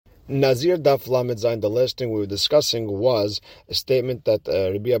Nazir Daf Lamed Zayin, the last thing we were discussing was a statement that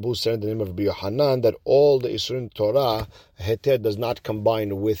Rabbi Abu said in the name of Rabbi Yohanan that all the Isurin Torah, Heter does not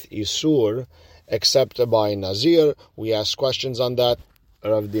combine with Isur except by Nazir. We asked questions on that.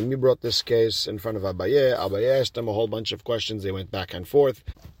 Rav Dimi brought this case in front of Abaye. Abaye asked him a whole bunch of questions. They went back and forth.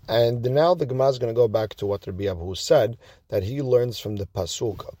 And now the Gemara is going to go back to what Rabbi Abu said, that he learns from the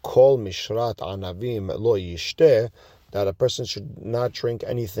Pasuk, Kol Mishrat Anavim Lo Yishteh, that a person should not drink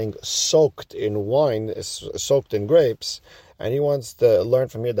anything soaked in wine, soaked in grapes. And he wants to learn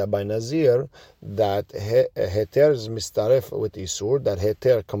from here that by Nazir, that Heter is mistaref with Isur, that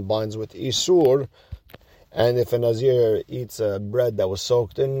Heter combines with Isur. And if a Nazir eats bread that was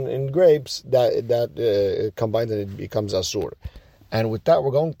soaked in grapes, that combines and it becomes Asur. And with that,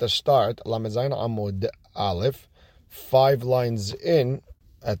 we're going to start Lamed Zayin Amud Aleph, 5 lines in.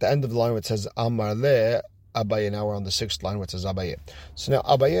 At the end of the line, it says Amar Le Abaye. Now we're on the 6th line, which says Abaye. So now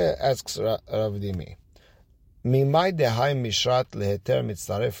Abaye asks Rav Dimi, Mimai dehai mishrat leheter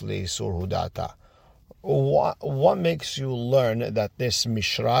mitzaref leisur hudata. What makes you learn that this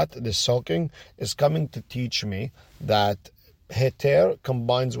mishrat, this soaking, is coming to teach me that heter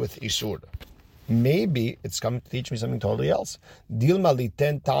combines with isur? Maybe it's coming to teach me something totally else. Dilma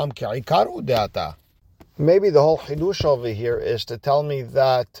liten tam ke'ikaru deata. Maybe the whole chidush over here is to tell me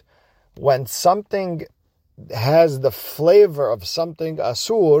that when something has the flavor of something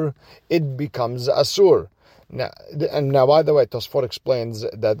asur, it becomes asur. Now, by the way, Tosfot explains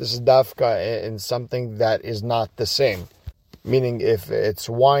that this is dafka in something that is not the same. Meaning, if it's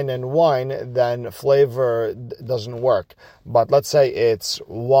wine and wine, then flavor doesn't work. But let's say it's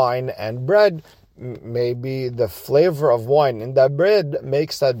wine and bread, maybe the flavor of wine in that bread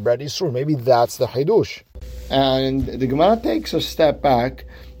makes that bread isur. Maybe that's the hidush. And the Gemara takes a step back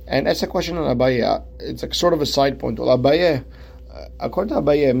and asks a question on Abaye. It's like sort of a side point. Well, Abaye, according to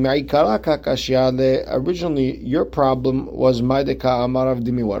Abaye, originally your problem was Maideka Amar Rav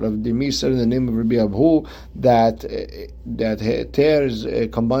Dimi. What Rav Dimi said in the name of Rabbi Abu that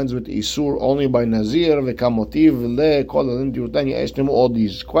Heter combines with Isur only by Nazir, Vekamotiv, Le, Kol Alim Dirutan. You asked him all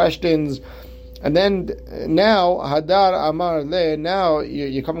these questions. And then now, Hadar Amar Le, now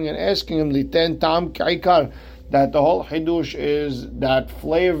you're coming and asking him, Liten Tam Kaikar, that the whole Hidush is that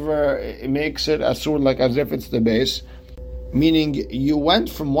flavor, it makes it Asur, like as if it's the base. Meaning, you went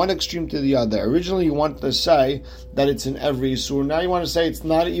from one extreme to the other. Originally, you wanted to say that it's in every Isur. Now you want to say it's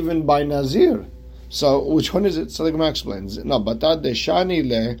not even by Nazir. So, which one is it? So the Gemara explains. No, but that the Shani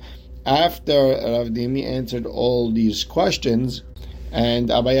Le, after Rav Dimi answered all these questions, and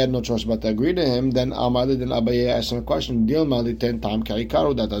Abaye had no choice but to agree to him, then Abaye asked him a question, Dilma li ten tam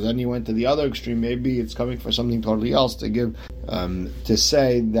karikaru data. Then he went to the other extreme. Maybe it's coming for something totally else to give, to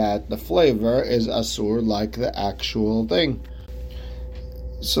say that the flavor is asur like the actual thing.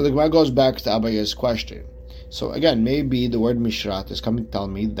 So the Gemara goes back to Abaye's question. So again, maybe the word mishrat is coming to tell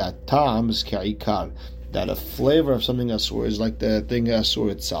me that tam is karikar, that a flavor of something asur is like the thing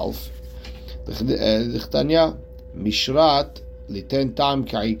asur itself. The Chtanya, mishrat, Liten tam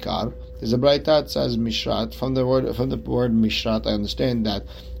ka'ikar. There's a braita that says mishrat. From the word mishrat, I understand that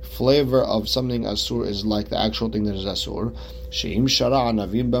flavor of something asur is like the actual thing that is asur. Sheim shara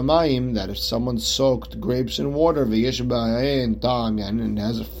anavim b'mayim, that if someone soaked grapes in water, v'yesh b'ayin tam, and it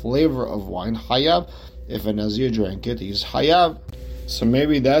has a flavor of wine, hayav. If a nazir drank it, he's hayav. So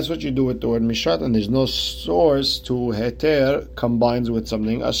maybe that's what you do with the word mishrat, and there's no source to heter combines with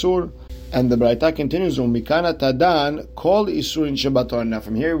something asur. And the Braita continues, Umikana Tadan, call Isurin Shabbat Torah. Now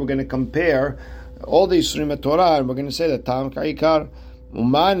from here we're going to compare all the Isurim Torah, and we're going to say that Tam Kaikar,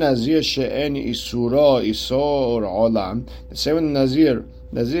 Uma Nazir She'en Isuro Isor Olam. The same with Nazir.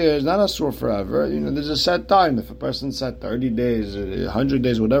 Nazir is not Asur forever. There's a set time. If a person said 30 days, 100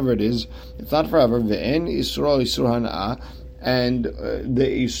 days, whatever it is, it's not forever. Ve'en Isuro Isur Hana'ah. And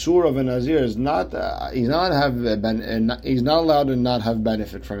the isur of a nazir is not he's not allowed to not have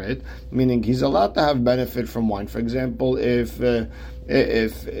benefit from it. Meaning he's allowed to have benefit from wine. For example, if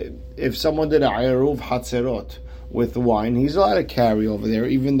someone did a ayruv hatzerot with wine, he's allowed to carry over there,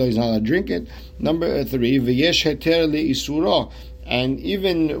 even though he's not allowed to drink it. Number 3, v'yesh heter li'isuro. And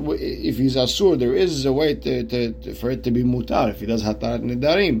even if he's asur, there is a way for it to be mutar if he does hatarat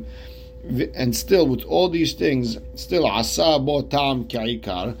nedarim. And still, with all these things, still asa bo tam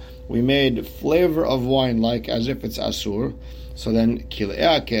ka'ikar, we made flavor of wine like as if it's asur. So then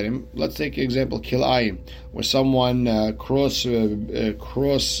kil'ea kerim, let's take an example, kil'ayim, where someone cross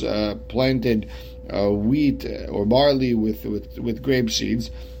planted wheat or barley with grape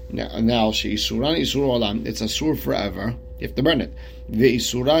seeds. Now she isuran isur olam, it's asur forever. You have to burn it. The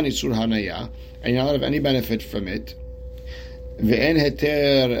isuran isur hanaya, and you don't have any benefit from it. Ve'en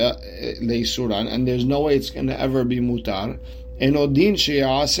heter leisuran, and there's no way it's going to ever be mutar. Enodin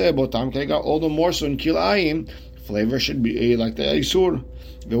she'aseh botam kega, all the more so in kilayim, flavor should be like the isur.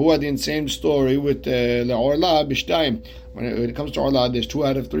 Ve'hu same story with le'orla b'shtayim. When it comes to orla, there's 2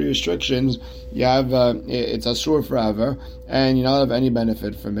 out of 3 restrictions. You have it's asur forever, and you don't have any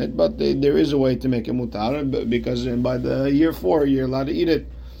benefit from it. But there is a way to make it mutar, because by the year 4 you're allowed to eat it.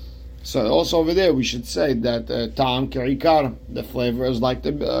 So also over there we should say that ta'am k'ikar, the flavor is like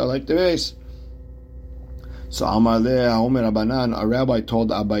the base. So Amar le Omer Abanan, a rabbi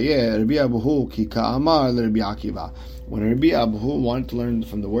told Abaye, Rabbi Abuhu ki ka'amar le Rabbi Akiva. When Rabbi Abuhu wanted to learn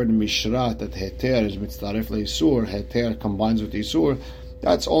from the word mishrat that heter is mitzaref leisur, heter combines with isur,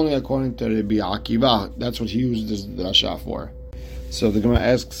 that's only according to Rabbi Akiva. That's what he used this drasha for. So the Gemara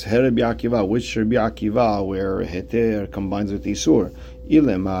asks, He Rabbi Akiva, which Rabbi Akiva where heter combines with isur?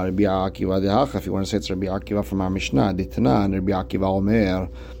 Ilema Rabbi Akiva dehacha. If you want to say it's Rabbi Akiva from our Mishnah, Ditnan Rabbi Akiva Omer,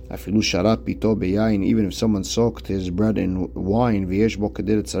 afilu sharat pito beyain. Even if someone soaked his bread in wine, v'yesh bo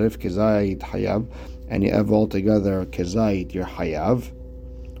kedei tzaref kezayit hayav, and you have altogether kezayit, you're hayav.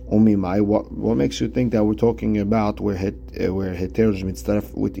 Umimai, what makes you think that we're talking about where heter is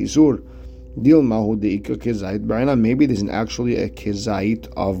mitzaref with isur? Dil mahu deika kezayit b'ayna. Maybe there's actually a kezayit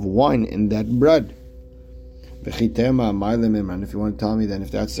of wine in that bread. V'chitema ma'ilem. And if you want to tell me, then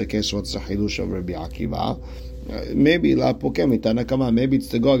if that's the case, what's the chidush of Rabbi Akiva? Maybe la pokem Tanakama. Maybe it's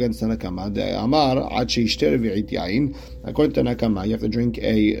to go against Tanakama. The Amar ad sheishte revi'it yain. According to Tanakama, you have to drink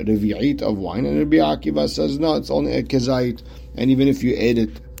a revi'it of wine, and Rabbi Akiva says no, it's only a kezayit, and even if you ate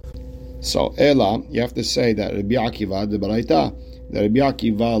it. So Ela, you have to say that Rabbi Akiva the Baraita, that Rabbi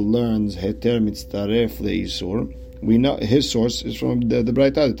Akiva learns heter mitzaref leisur. We know his source is from the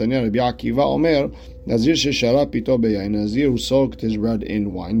Baraita. The Tanya Rabbi Akiva Omer, Nazir sheshara pito beyain. Nazir who soaked his bread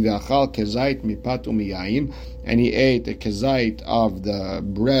in wine. Ve'achal kezayit mipat umiyayin, and he ate a kezayit of the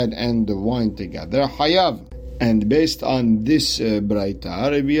bread and the wine together. Hayav. And based on this Baraita,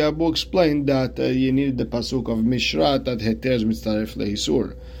 Rabbi Abu explained that you needed the pasuk of Mishrat that heter is mitzaref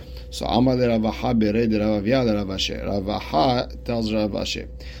leisur. So Amar le Ravaha bered Ravavia le Ravashe. Ravaha tells Ravashe.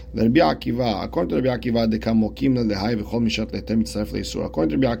 Rabbi Akiva, according to Rabbi Akiva, the kamokim lehai v'chol mishrat leheter mitzaref leisur.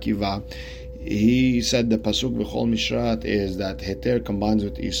 According to Rabbi Akiva, he said the pasuk v'chol mishrat is that heter combines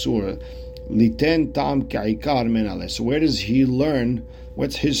with isur. Liten tam ka'ikar menale. So where does he learn?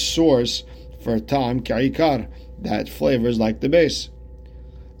 What's his source for tam ka'ikar? That flavors like the base.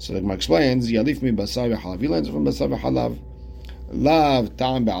 So the Gemara explains, Yalif mi basar v'halav. He learns from basar v'halav. Lav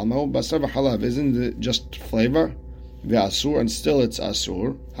ta'am ba'almo, basar v'halav, isn't it just flavor? Ve'asur, and still it's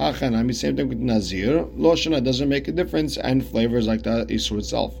asur. Hachanami, same thing with nazir. Loshana doesn't make a difference, and flavor is like the isur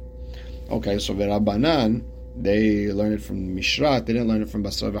itself. Okay, so V'Rabbanan, they learn it from Mishrat, they didn't learn it from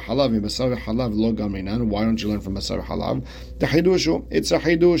basar v'halav. In basar v'halav lo gamrinan. Why don't you learn from basar v'halav? The hidushu, it's a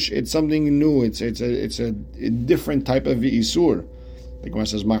hidush, it's something new, it's a different type of isur. The Gemara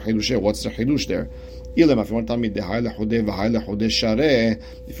says, Ma hidush, what's the hidush there? If you want to tell me if you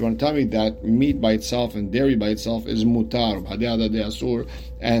want to tell me that meat by itself and dairy by itself is mutar,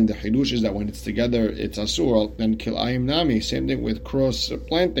 and the chidush is that when it's together it's asur, then kilayim nami. Same thing with cross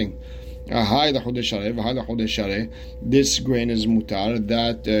planting. This grain is mutar,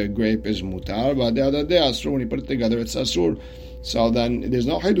 that grape is mutar, but when you put it together it's asur. So then there's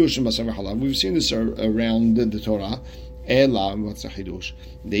no chidush in basar v'halav. We've seen this around the Torah. Ela, what's the chidush?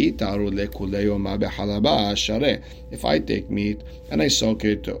 If I take meat and I soak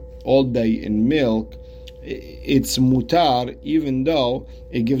it all day in milk, it's mutar, even though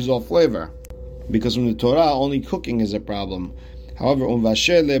it gives off flavor. Because from the Torah, only cooking is a problem. However, but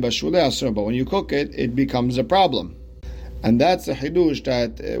when you cook it, it becomes a problem. And that's a chidush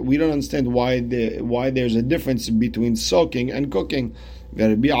that we don't understand why there's a difference between soaking and cooking.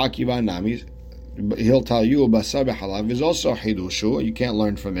 He'll tell you basar b'halav is also hidushu. You can't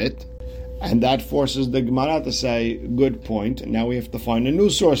learn from it, and that forces the Gemara to say, "Good point." Now we have to find a new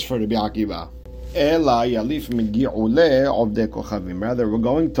source for Rabbi Akiva. Ela yalif migi'ule ovdei kochavim. Rather, we're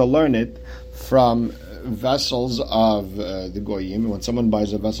going to learn it from vessels of the goyim. When someone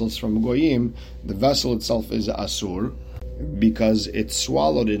buys a vessels from goyim, the vessel itself is asur because it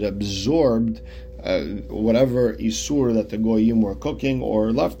swallowed, it absorbed whatever isur that the goyim were cooking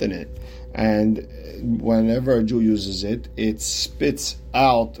or left in it. And whenever a Jew uses it, it spits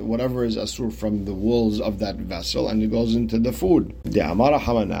out whatever is asur from the walls of that vessel, and it goes into the food. The Amara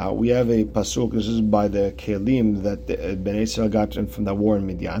Hamana, we have a pasuk. This is by the kelim that Bnei Israel got from the war in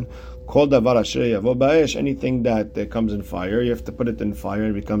Midian. Kol davar asher yavo ba'esh. Anything that comes in fire, you have to put it in fire.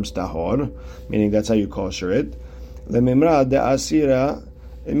 It becomes tahor, meaning that's how you kosher it. Lemimra de asira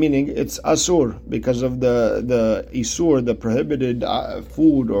meaning it's asur because of the isur, the prohibited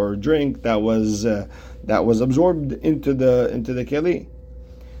food or drink that was absorbed into the keli.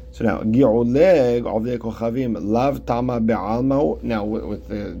 So now, gi'uleg avdei kochavim lav tama be'almau. Now, with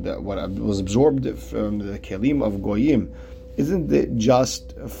what was absorbed from the kelim of goyim, isn't it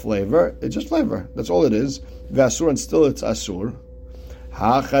just flavor? It's just flavor. That's all it is. V'asur, and still it's asur.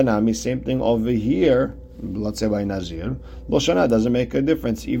 Hachanami, same thing over here. Let's say by Nazir, lo shana, doesn't make a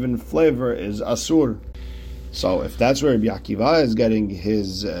difference. Even flavor is asur. So if that's where Rabbi Akiva is getting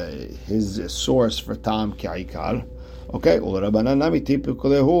his source for tam ka'ikar, okay, so why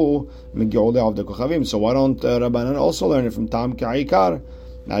don't Rabbanan also learn it from tam ka'ikar?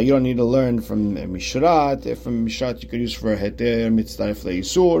 Now you don't need to learn from Mishrat. If from Mishrat you could use for heter mitzdaref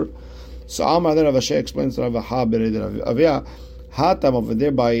leisur. So Amar Rav Ashi explains to Rav Aha bered Rav Avia, hatam over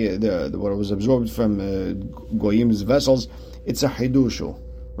there by the what was absorbed from goyim's vessels. It's a hidushu,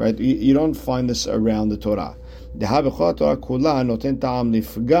 right? You don't find this around the Torah. Think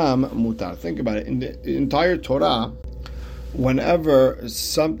about it. In the entire Torah, whenever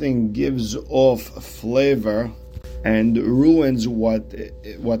something gives off flavor and ruins what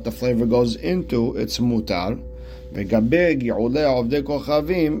the flavor goes into, it's mutar. Is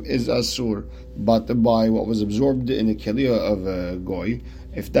asur. But by what was absorbed in the keli of a goy,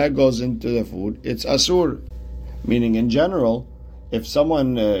 if that goes into the food, it's asur. Meaning, in general, if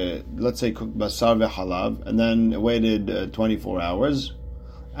someone, let's say, cooked basar v'halav and then waited 24 hours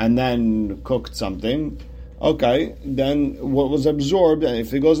and then cooked something, okay, then what was absorbed, and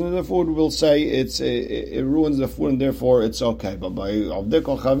if it goes into the food, we'll say it ruins the food and therefore it's okay. But by avdei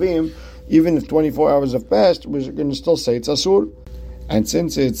kochavim, even if 24 hours have passed, we're going to still say it's asur. And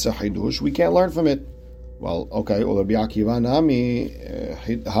since it's a hidush, we can't learn from it. Well, okay, Rabbi Akiva nami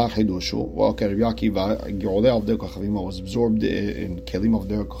ha hidushu. Well, okay, Rabbi Akiva, gi'olei avdei kochavim was absorbed in kelim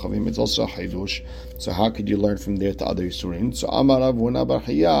avdei kochavim. It's also a hidush. So how could you learn from there to other yisurim? So Amar Rav Huna bar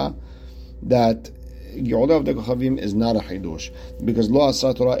Hiya that gi'olei avdei kochavim is not a hidush because lo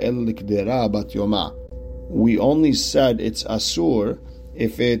asa Torah el likdera bat yoma. We only said it's asur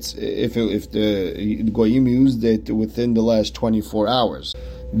if the goyim used it within the last 24 hours.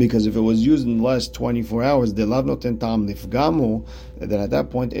 Because if it was used in the last 24 hours, then at that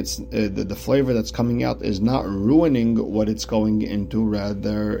point, it's the flavor that's coming out is not ruining what it's going into.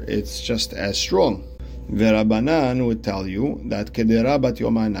 Rather, it's just as strong. V'Rabbanan would tell you that kedera bat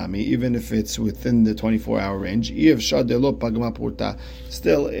yomanami, even if it's within the 24-hour range,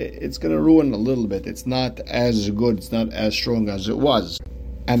 still it's going to ruin a little bit. It's not as good. It's not as strong as it was.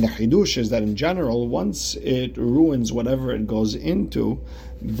 And the chidush is that in general, once it ruins whatever it goes into,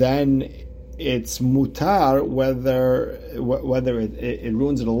 then it's mutar, whether it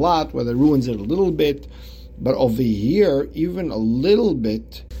ruins it a lot, whether it ruins it a little bit. But over here, even a little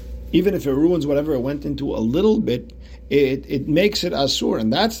bit, even if it ruins whatever it went into a little bit, it makes it asur,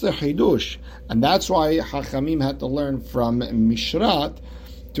 and that's the chidush. And that's why Hachamim had to learn from Mishrat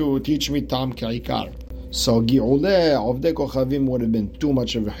to teach me tam ka'ikar. So gi'uleh avdei kochavim would have been too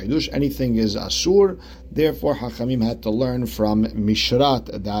much of a hidush. Anything is asur. Therefore, Hachamim had to learn from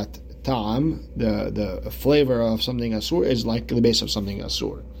Mishrat that ta'am, the flavor of something asur, is like the base of something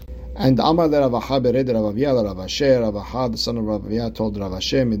asur. And Amar le Rav Aha bered Rav Avia le Rav Ashi. Rav Aha, the son of Rav Avia, told Rav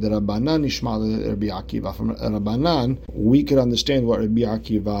Ashi, "Mid Rabbanan nishma le Rabbi Akiva." From Rabbanan, we could understand what Rabbi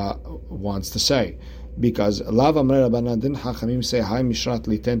Akiva wants to say. Because Lav Amrei Rabbanan, didn't Hachamim say, "Hi Mishrat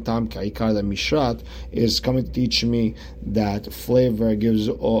liten tam ka'ikar"? The Mishrat is coming to teach me that flavor gives,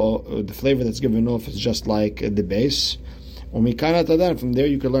 the flavor that's given off is just like the base. From there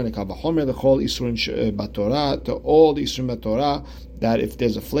you could learn to all the isurim Torah, that if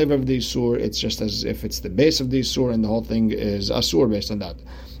there's a flavor of the isur, it's just as if it's the base of the isur, and the whole thing is asur based on that.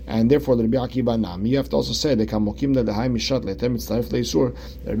 And therefore, the Rabbi Akiva Nam, you have to also say the Kamokim that the Hai Mishrat letem mitzaref leisur.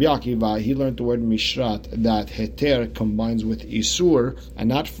 Rabbi Akiva, he learned the word Mishrat that heter combines with isur and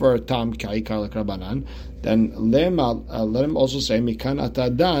not for tam ka'ikar like Rabbanan. Then let him also say Mikan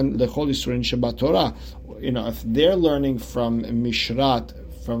atadan lechol isurin shebat Torah. If they're learning from Mishrat,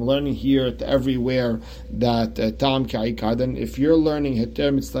 from learning here to everywhere that tam ka'ikar, then if you're learning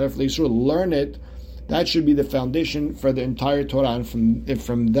heter mitzaref leisur, learn it. That should be the foundation for the entire Torah. And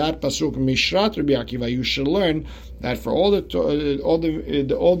from that pasuk Mishrat Rabbi Akiva, you should learn that for all the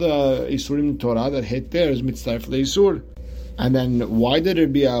isurim Torah, that heter is mitzaref leisur. And then why did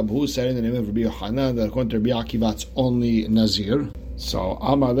Rabbi Abu say in the name of Rabbi Yochanan that according to Rabbi Akiva it's only Nazir? So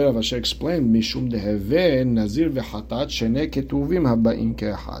Amar le Rav Ashi explained Mishum deheve Nazir v'chatat shenei ketuvim haba'im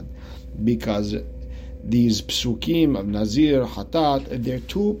ke'echad, because these psukim of Nazir, Hatat, they're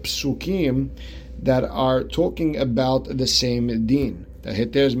two psukim that are talking about the same din. that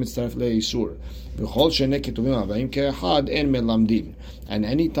heter is mitzaref le'isur. V'chol shenei ketuvim habayim ke'echad en melamdin. And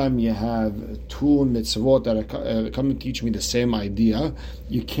anytime you have two mitzvot that are come to teach me the same idea,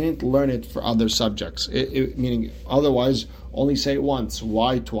 you can't learn it for other subjects. Meaning, otherwise, only say it once.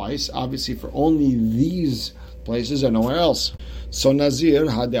 Why twice? Obviously, for only these places and nowhere else. So Nazir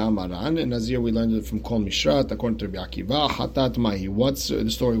Hade Amaran, and Nazir we learned it from Kol Mishrat according to Rabbi Akiva. Hatat Mahi. What's the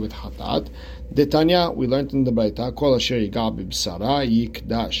story with Hatat? Detanya we learned in the Braita Kol Asher Yiga B'Bsara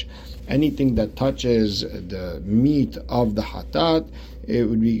Yikdash. Anything that touches the meat of the Hatat, it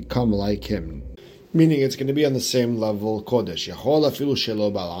would become like him. Meaning it's going to be on the same level Kodesh. Yachol afilu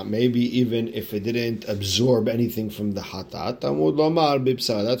shelo bala. Maybe even if it didn't absorb anything from the hatat. Amud lomar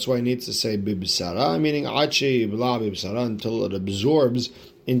bibsara. That's why it needs to say bibsara, meaning achi bla bibsara, until it absorbs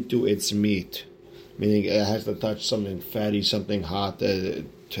into its meat. Meaning it has to touch something fatty, something hot to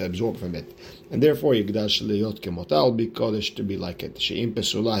absorb from it. And therefore yigdash liyot kemotal, be Kodesh to be like it. She'im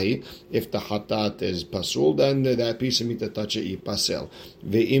pesulahi. If the hatat is pasul, then that piece of meat that touch it yipasel.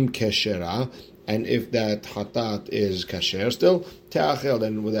 Ve'im keshera. And if that hatat is kasher still, te'achel,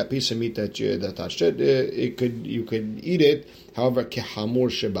 then with that piece of meat that touched it, you could eat it. However, kehamur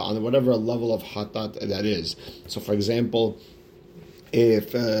sheba, on whatever level of hatat that is. So, for example,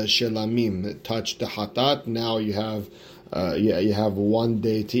 if shelamim touched the hatat, now you have 1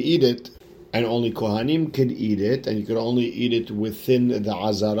 day to eat it, and only kohanim could eat it, and you could only eat it within the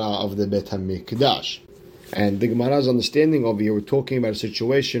azara of the Bet HaMikdash. And the Gemara's understanding over here, we're talking about a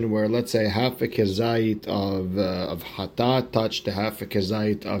situation where, let's say, half a kezayit of hatat touched the half a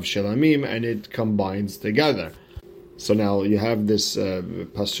kezayit of shelamim, and it combines together. So now you have this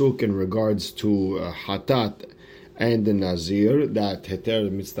pasuk in regards to hatat and the nazir, that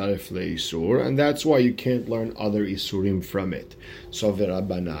heter mitzaref leisur, and that's why you can't learn other isurim from it. So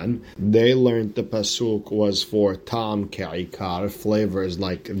v'Rabbanan, they learned the pasuk was for tam ke'ikar, flavor is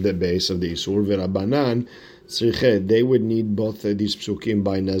like the base of the isur. V'Rabbanan, they would need both these psukim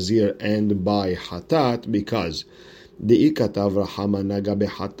by nazir and by hatat, because the ikatav rahamanaga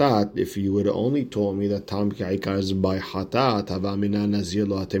behatat. If you would only told me that tam ka'ikar is by hatat, havamina nazir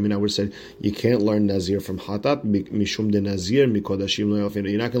lo hatemina, I would have said you can't learn nazir from hatat mishum de nazir mikodashim lo yofin.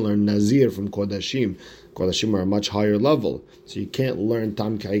 You're not going to learn nazir from kodashim. Kodashim are a much higher level, so you can't learn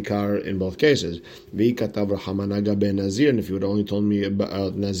tam ka'ikar in both cases. V'ikatav rahamanaga be nazir, and if you would only told me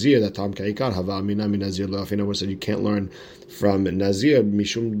about nazir that tam ka'ikar havamina min nazir lo yofin, I would have said you can't learn from nazir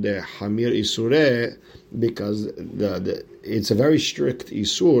mishum de hamir isure, because it's a very strict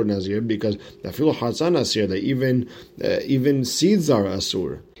isur nazir, because the filo hatzan asir, that even seeds are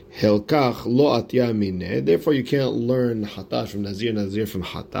asur. Helkach lo atya mineh. Therefore, you can't learn hatat from nazir from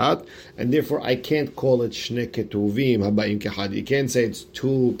hatat, and therefore I can't call it shnei ketuvim habayim kehad. You can't say it's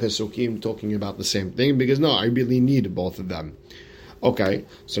two pesukim talking about the same thing, because no, I really need both of them. Okay,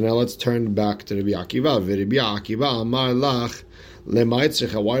 so now let's turn back to Rabbi Akiva. Rabbi Akiva amar lach. Why do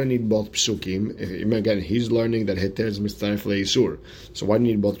you need both psukim? Again, he's learning that heter is mitzaref leisur. So why do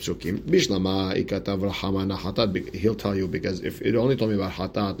you need both psukim? Bishlama ikatav rahamana hatat. He'll tell you, because if it only told me about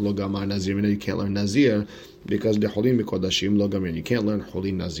hatat lo gamar nazir, you can't learn nazir, because the holin mikodashim lo gamar. You can't learn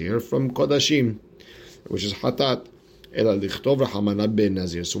holin nazir from kodashim, which is hatat. So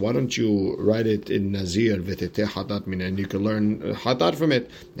why don't you write it in nazir v'teteh hatat min, and you can learn hatat from it.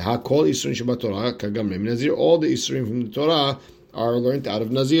 All the isurim from the Torah are learned out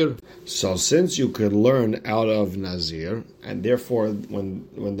of nazir. So since you could learn out of nazir, and therefore when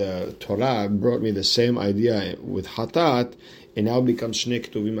the Torah brought me the same idea with hatat, it now becomes shnei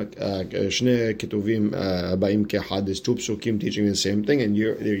ketuvim ba'im kehad. There's two psukim teaching the same thing, and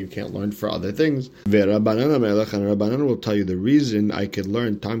you can't learn for other things. Ve'Rabbanan amelech, and Rabbanan will tell you the reason I could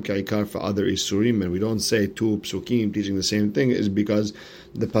learn tam ka'ikar for other isurim, and we don't say two psukim teaching the same thing, is because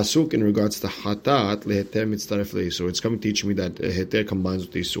the pasuk in regards to hatat leheter mitzaref leisur, it's coming to teach me that heter combines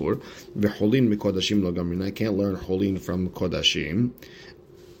with isur. Ve'holin mikodashim lo gamrin. I can't learn holin from kodashim.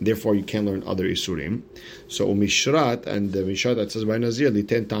 Therefore, you can't learn other isurim. So umishrat, and the mishrat that says by nazir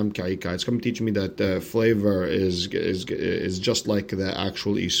liten tam ka'ika, it's going to teach me that flavor is just like the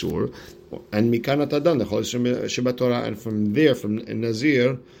actual isur. And mikanat adan the chol isurim sheba Torah, and from there, from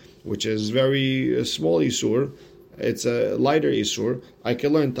nazir, which is very small isur, it's a lighter isur, I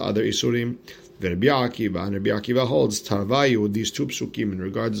can learn the other isurim. Rabbi Akiva holds tarvayu, these two psukim in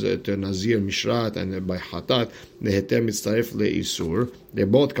regards to nazir, mishrat, and by hatat, the heter mitzaref leisur. They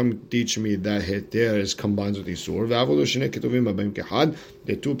both come to teach me that heter is combined with isur. V'avolu shnei ketuvim habayim kehad.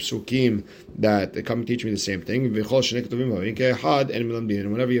 The two psukim that they come to teach me the same thing. V'chol shnei ketuvim habayim kehad en melamdin.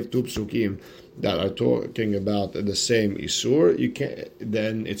 And whenever you have two psukim that are talking about the same isur, you can't.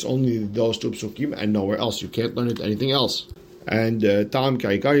 Then it's only those two psukim and nowhere else. You can't learn it anything else. And Ta'am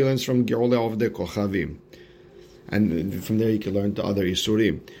Kaikar, he learns from Ge'oleh of the Kochavim. And from there you can learn to other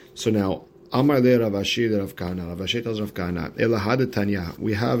Isurim. So now, Amar le Rav Ashi le Rav Kahana. Rav Ashi tells Rav Kahana, Ela had Tanya.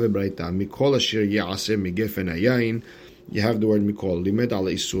 We have a Braita. Mikol Ashir Ya'aseh Migefen Ayayin. You have the word Mikol. Limed al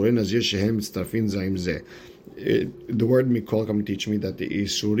Isurim Nazir Shehem Mitztarfin Zaim Zeh. The word Mikol come teach me that the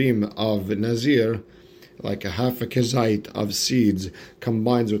Isurim of Nazir, like a half a kezait of seeds,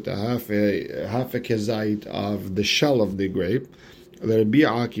 combines with a half a kezait of the shell of the grape. Rabbi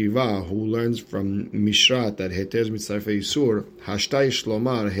Akiva, who learns from Mishrat that heter mitzaref leisur, hashtai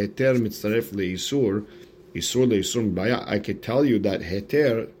shlomar heter mitzaref leisur, isur leisur baya. I could tell you that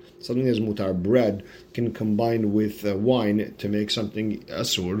heter, something as mutar bread, can combine with wine to make something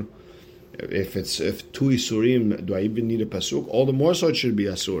asur. If two isurim, do I even need a pasuk? All the more so it should be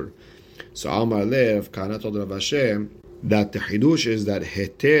asur. So Amar le Rav Kahana told Rav Ashi that the chidush is that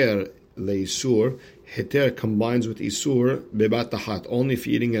heter leisur, heter combines with isur bebat tahat, only if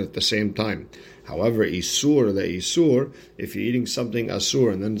you're eating it at the same time. However, isur leisur, if you're eating something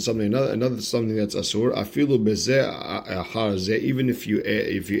asur and then another something that's asur, afilu bezeh achar zeh, even if you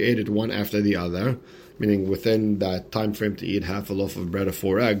ate it one after the other, meaning within that time frame to eat half a loaf of bread or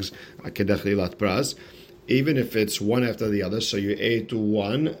 4 eggs, akedach lilat pras, even if it's one after the other, so you ate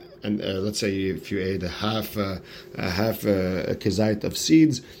one, and let's say if you ate a half a kezait of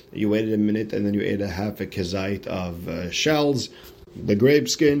seeds, you waited a minute, and then you ate a half a kezait of shells, the grape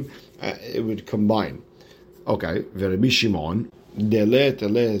skin, it would combine. Okay, Rabbi Shimon, he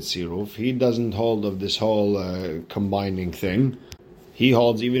doesn't hold of this whole combining thing. He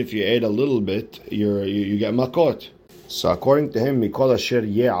holds even if you ate a little bit, you get makot. So according to him, Mikol Asher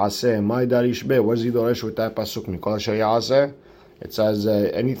Ye'aseh, my darish be. What does he doresh with that pasuk? Mikol Asher Ye'aseh. It says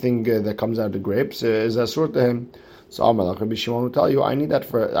anything that comes out of the grapes is asur to him. So Amar Rabbi Shimon will tell you, I need that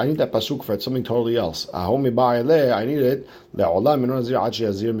pasuk for something totally else. I need it.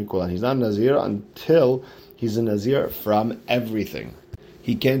 He's not nazir until he's a nazir from everything.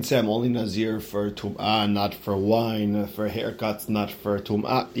 He can't say I'm only nazir for tum'ah, not for wine, for haircuts, not for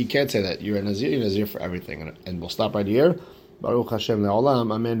tum'ah. He can't say that. You're a nazir for everything. And we'll stop right here. Baruch Hashem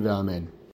le'olam. Amen ve'amen.